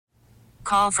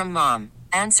Call from mom.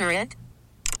 Answer it.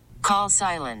 Call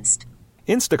silenced.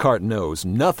 Instacart knows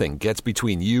nothing gets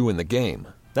between you and the game.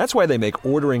 That's why they make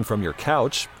ordering from your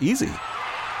couch easy.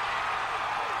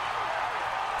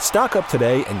 Stock up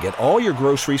today and get all your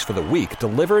groceries for the week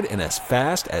delivered in as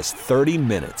fast as 30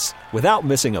 minutes without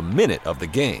missing a minute of the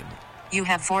game. You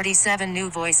have 47 new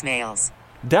voicemails.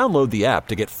 Download the app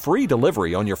to get free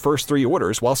delivery on your first 3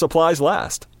 orders while supplies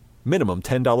last. Minimum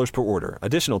 $10 per order.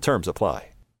 Additional terms apply.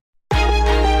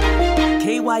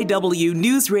 KYW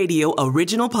News Radio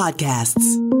original podcasts.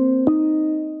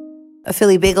 A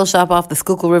Philly bagel shop off the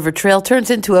Schuylkill River Trail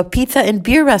turns into a pizza and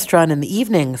beer restaurant in the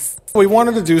evenings. We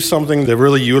wanted to do something that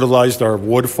really utilized our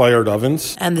wood-fired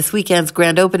ovens. And this weekend's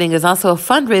grand opening is also a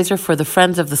fundraiser for the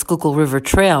Friends of the Schuylkill River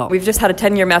Trail. We've just had a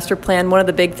 10-year master plan. One of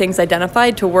the big things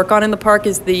identified to work on in the park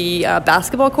is the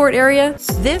basketball court area.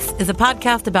 This is a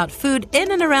podcast about food in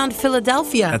and around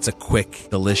Philadelphia. That's a quick,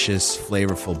 delicious,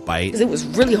 flavorful bite. It was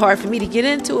really hard for me to get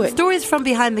into it. Stories from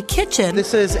behind the kitchen.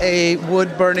 This is a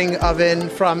wood-burning oven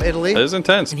from Italy. It is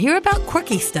intense. And hear about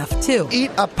quirky stuff, too.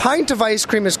 Eat a pint of ice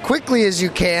cream as quickly as you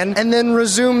can, and then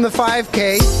resume the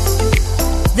 5K.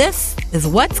 This is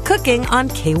What's Cooking on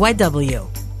KYW.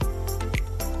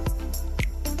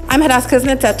 I'm Hadass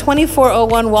Kuznets at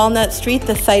 2401 Walnut Street,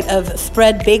 the site of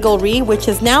Spread Bagelry, which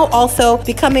is now also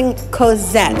becoming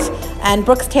Cosette. And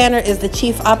Brooks Tanner is the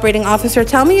chief operating officer.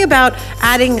 Tell me about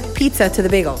adding pizza to the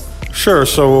bagels. Sure,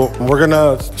 so we're going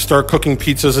to start cooking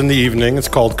pizzas in the evening. It's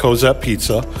called Cosette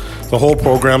Pizza. The whole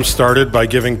program started by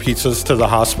giving pizzas to the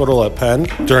hospital at Penn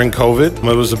during COVID.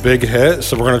 It was a big hit,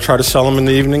 so we're going to try to sell them in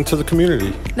the evening to the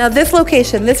community. Now, this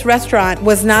location, this restaurant,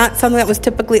 was not something that was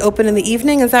typically open in the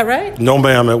evening, is that right? No,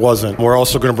 ma'am, it wasn't. We're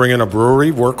also going to bring in a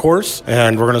brewery, Workhorse,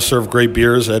 and we're going to serve great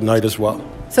beers at night as well.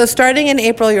 So starting in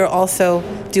April, you're also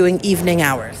doing evening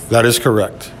hours. That is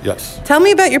correct, yes. Tell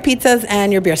me about your pizzas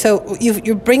and your beer. So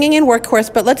you're bringing in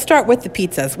Workhorse, but let's start with the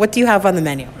pizzas. What do you have on the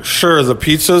menu? Sure, the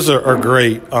pizzas are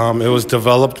great. It was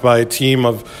developed by a team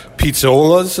of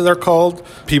pizzolas, they're called,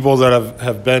 people that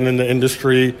have been in the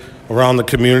industry around the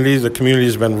community. The community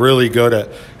has been really good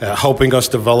at helping us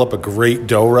develop a great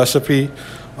dough recipe.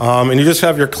 And you just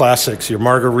have your classics, your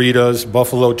margaritas,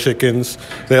 buffalo chickens.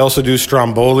 They also do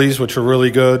strombolis, which are really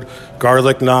good,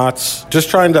 garlic knots. Just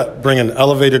trying to bring an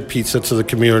elevated pizza to the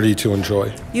community to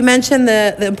enjoy. You mentioned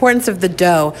the importance of the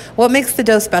dough. What makes the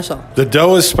dough special? The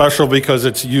dough is special because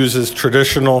it uses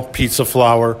traditional pizza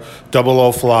flour,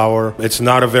 00 flour. It's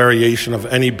not a variation of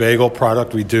any bagel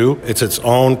product we do. It's its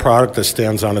own product that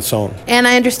stands on its own. And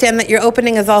I understand that your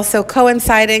opening is also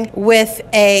coinciding with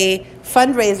a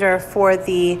fundraiser for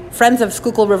the Friends of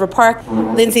Schuylkill River Park.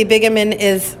 Lindsay Bigeman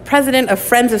is president of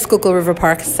Friends of Schuylkill River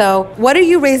Park. So what are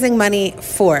you raising money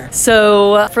for?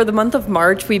 So for the month of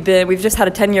March, we've just had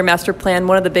a 10-year master plan.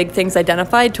 One of the big things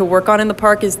identified to work on in the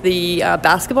park is the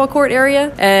basketball court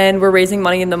area. And we're raising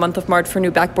money in the month of March for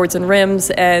new backboards and rims.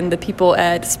 And the people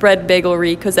at Spread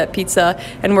Bagelry, Cosette Pizza,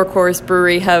 and Workhorse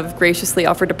Brewery have graciously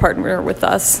offered to partner with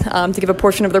us to give a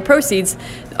portion of their proceeds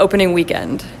opening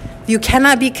weekend. You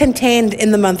cannot be contained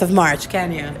in the month of March,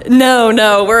 can you?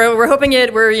 No. We're hoping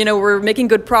it. We're making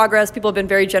good progress. People have been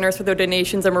very generous with their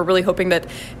donations, and we're really hoping that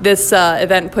this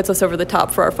event puts us over the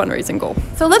top for our fundraising goal.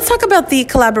 So let's talk about the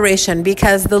collaboration,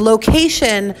 because the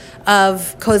location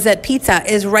of Cosette Pizza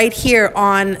is right here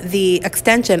on the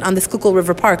extension on the Schuylkill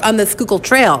River Park, on the Schuylkill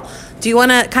Trail. Do you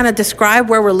want to kind of describe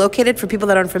where we're located for people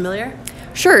that aren't familiar?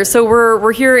 Sure. So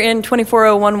we're here in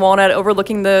 2401 Walnut,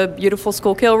 overlooking the beautiful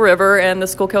Schuylkill River and the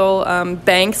Schuylkill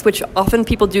banks, which often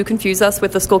people do confuse us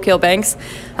with the Schuylkill banks.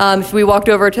 If we walked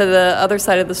over to the other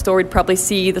side of the store, we'd probably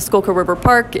see the Schuylkill River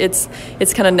Park. It's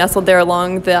kind of nestled there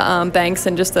along the banks,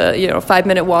 and just a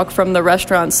 5-minute walk from the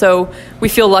restaurant. So we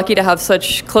feel lucky to have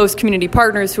such close community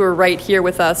partners who are right here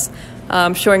with us,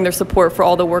 showing their support for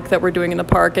all the work that we're doing in the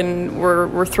park, and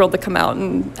we're thrilled to come out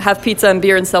and have pizza and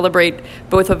beer and celebrate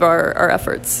both of our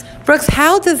efforts. Brooks,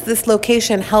 how does this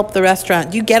location help the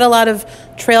restaurant? Do you get a lot of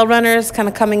trail runners kind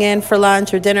of coming in for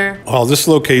lunch or dinner? Well, this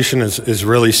location is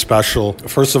really special.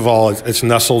 First of all, it's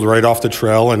nestled right off the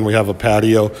trail, and we have a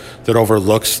patio that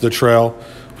overlooks the trail.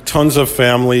 Tons of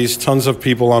families, tons of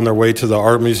people on their way to the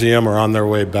art museum or on their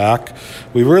way back.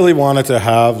 We really wanted to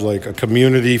have like a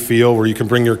community feel where you can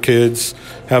bring your kids,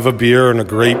 have a beer and a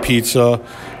great pizza,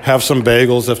 have some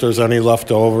bagels if there's any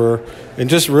left over, and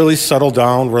just really settle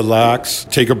down, relax,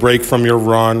 take a break from your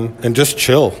run, and just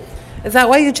chill. Is that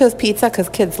why you chose pizza? Because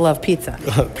kids love pizza.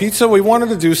 Pizza, we wanted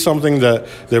to do something that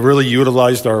really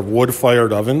utilized our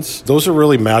wood-fired ovens. Those are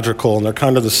really magical, and they're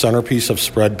kind of the centerpiece of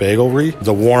Spread Bagelry.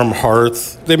 The warm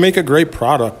hearth. They make a great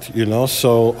product,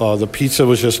 so the pizza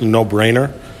was just a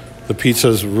no-brainer. The pizza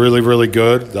is really, really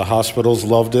good. The hospitals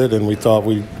loved it, and we thought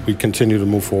we'd continue to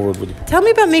move forward with it. Tell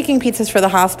me about making pizzas for the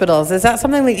hospitals. Is that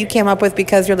something that you came up with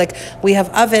because you're like, we have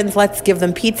ovens, let's give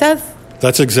them pizzas?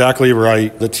 That's exactly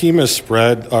right. The team is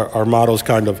spread. Our motto is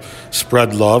kind of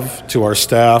spread love to our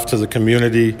staff, to the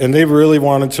community, and they really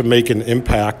wanted to make an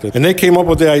impact. And they came up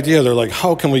with the idea. They're like,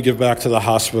 how can we give back to the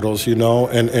hospitals, you know?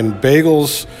 And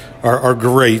bagels are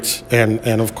great,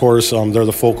 and of course, they're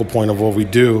the focal point of what we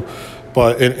do.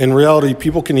 But in reality,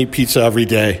 people can eat pizza every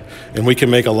day, and we can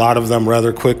make a lot of them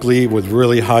rather quickly with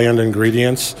really high-end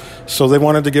ingredients. So they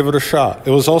wanted to give it a shot.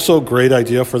 It was also a great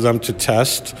idea for them to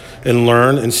test and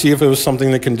learn and see if it was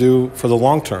something they can do for the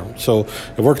long term. So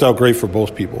it worked out great for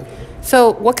both people.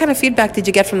 So what kind of feedback did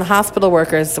you get from the hospital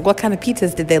workers? What kind of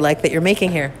pizzas did they like that you're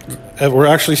making here? We're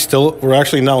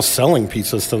actually now selling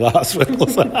pizzas to the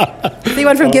hospitals. So you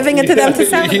went from giving it to them to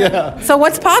selling yeah. them? So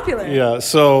what's popular? Yeah,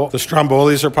 so the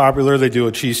strombolis are popular. They do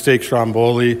a cheesesteak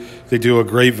stromboli. They do a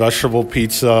great vegetable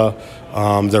pizza.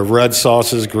 Their red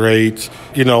sauce is great.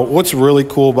 You know, what's really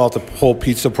cool about the whole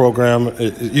pizza program,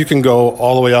 you can go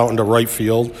all the way out into right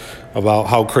field about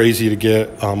how crazy to get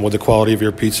with the quality of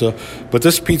your pizza. But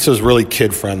this pizza is really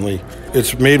kid-friendly.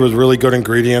 It's made with really good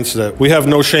ingredients that we have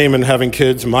no shame in having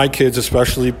kids, my kids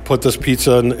especially, put this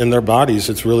pizza in their bodies.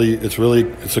 It's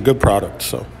a good product.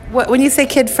 So, When you say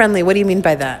kid-friendly, what do you mean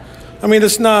by that? I mean,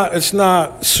 it's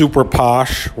not super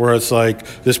posh where it's like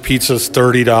this pizza's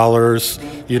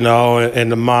 $30, you know,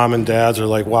 and the mom and dads are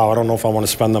like, wow, I don't know if I want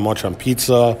to spend that much on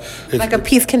pizza. Like a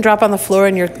piece can drop on the floor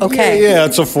and you're okay. Yeah,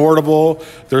 it's affordable.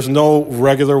 There's no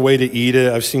regular way to eat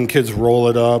it. I've seen kids roll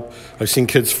it up. I've seen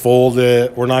kids fold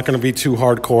it. We're not going to be too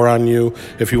hardcore on you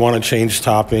if you want to change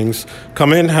toppings.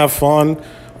 Come in, have fun.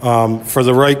 For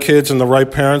the right kids and the right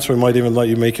parents, we might even let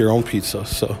you make your own pizza.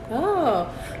 So.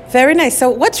 Very nice. So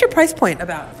what's your price point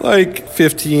about? Like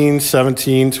 $15,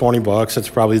 $17, $20. That's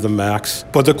probably the max.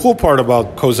 But the cool part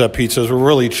about Cosette Pizza is we're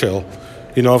really chill.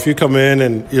 You know, if you come in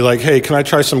and you're like, hey, can I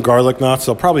try some garlic knots?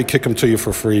 They'll probably kick them to you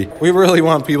for free. We really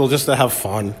want people just to have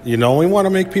fun. You know, we want to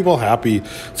make people happy.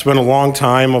 It's been a long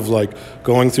time of like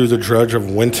going through the dredge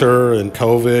of winter and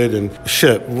COVID and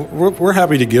shit. We're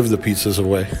happy to give the pizzas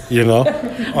away, you know?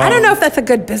 I don't know if that's a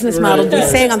good business model to be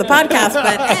saying on the podcast,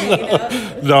 but hey,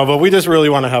 you know. No, but we just really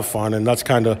want to have fun, and that's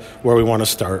kind of where we want to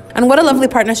start. And what a lovely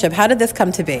partnership. How did this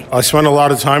come to be? I spend a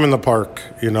lot of time in the park.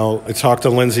 You know, I talk to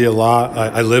Lindsay a lot.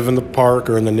 I live in the park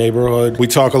or in the neighborhood. We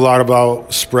talk a lot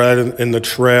about spread in the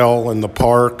trail and the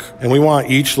park, and we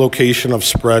want each location of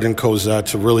spread in Cosette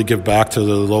to really give back to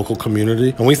the local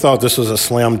community. And we thought this was a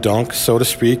slam dunk, so to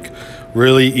speak.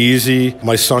 Really easy.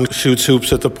 My son shoots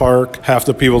hoops at the park. Half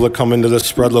the people that come into the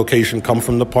spread location come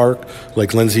from the park,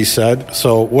 like Lindsay said.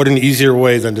 So what an easier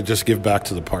way than to just give back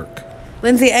to the park.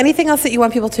 Lindsay, anything else that you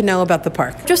want people to know about the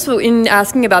park? Just in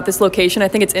asking about this location, I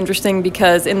think it's interesting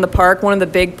because in the park, one of the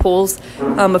big pulls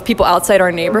of people outside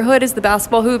our neighborhood is the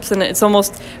basketball hoops, and it's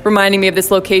almost reminding me of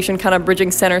this location kind of bridging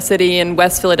Center City and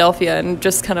West Philadelphia, and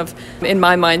just kind of, in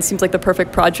my mind, seems like the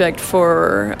perfect project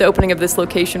for the opening of this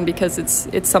location because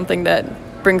it's something that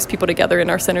brings people together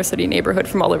in our Center City neighborhood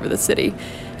from all over the city.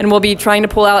 And we'll be trying to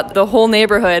pull out the whole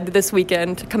neighborhood this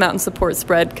weekend to come out and support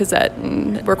Spread, Cosette,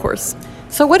 and Workhorse.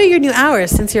 So what are your new hours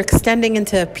since you're extending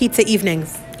into pizza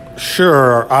evenings? Sure.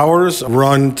 Our hours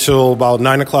run till about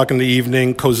 9 o'clock in the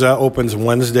evening. Cosette opens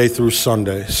Wednesday through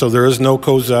Sunday. So there is no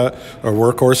Cosette or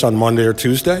Workhorse on Monday or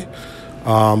Tuesday.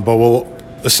 But we'll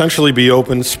essentially be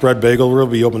open. Spread Bagel will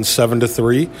be open 7 to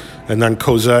 3. And then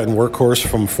Cosette and Workhorse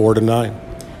from 4 to 9.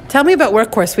 Tell me about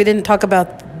Workhorse. We didn't talk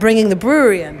about bringing the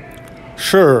brewery in.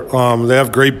 Sure. They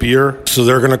have great beer, so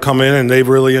they're going to come in and they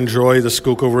really enjoy the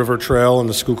Schuylkill River Trail and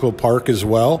the Schuylkill Park as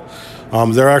well.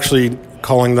 They're actually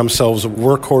calling themselves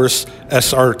Workhorse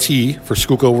SRT for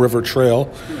Schuylkill River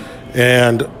Trail.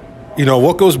 And, you know,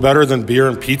 what goes better than beer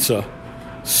and pizza?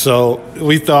 So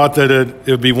we thought that it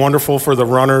would be wonderful for the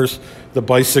runners, the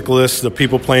bicyclists, the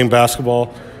people playing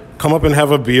basketball. Come up and have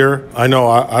a beer. I know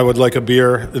I would like a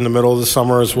beer in the middle of the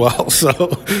summer as well. So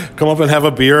come up and have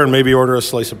a beer and maybe order a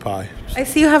slice of pie. I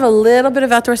see you have a little bit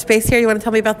of outdoor space here. You want to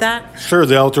tell me about that? Sure.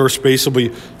 The outdoor space will be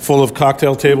full of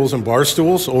cocktail tables and bar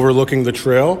stools overlooking the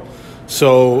trail.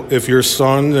 So if your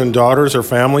sons and daughters or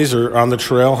families are on the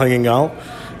trail hanging out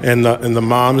and the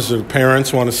moms or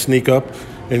parents want to sneak up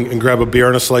and grab a beer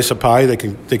and a slice of pie, they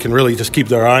can really just keep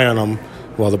their eye on them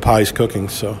while the pie's cooking.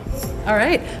 So. All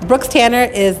right. Brooks Tanner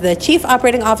is the Chief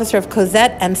Operating Officer of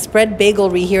Cosette and Spread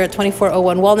Bagelry here at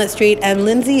 2401 Walnut Street. And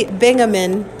Lindsay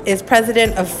Bingaman is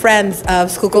President of Friends of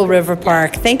Schuylkill River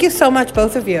Park. Thank you so much,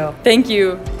 both of you. Thank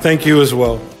you. Thank you as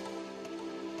well.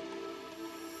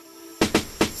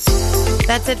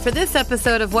 That's it for this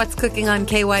episode of What's Cooking on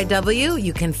KYW.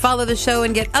 You can follow the show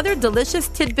and get other delicious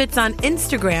tidbits on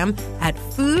Instagram at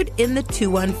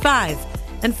foodinthe215.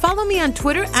 And follow me on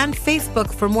Twitter and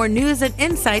Facebook for more news and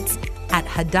insights at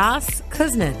Hadas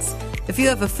Kuznits. If you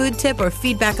have a food tip or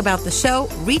feedback about the show,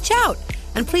 reach out.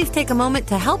 And please take a moment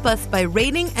to help us by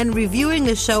rating and reviewing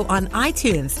the show on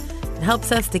iTunes. It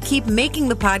helps us to keep making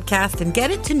the podcast and get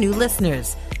it to new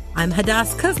listeners. I'm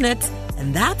Hadas Kuznits,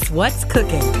 and that's What's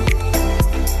Cooking.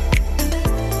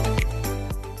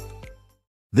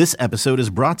 This episode is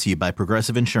brought to you by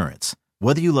Progressive Insurance.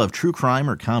 Whether you love true crime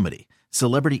or comedy,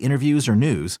 celebrity interviews or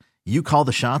news, you call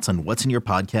the shots on what's in your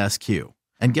podcast queue.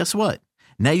 And guess what?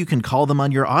 Now you can call them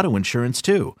on your auto insurance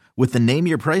too with the Name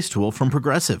Your Price tool from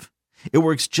Progressive. It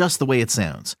works just the way it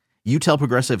sounds. You tell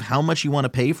Progressive how much you want to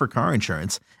pay for car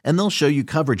insurance, and they'll show you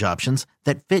coverage options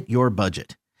that fit your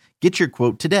budget. Get your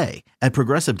quote today at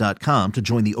Progressive.com to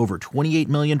join the over 28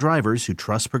 million drivers who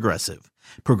trust Progressive.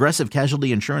 Progressive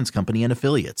Casualty Insurance Company and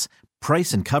Affiliates.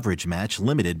 Price and coverage match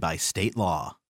limited by state law.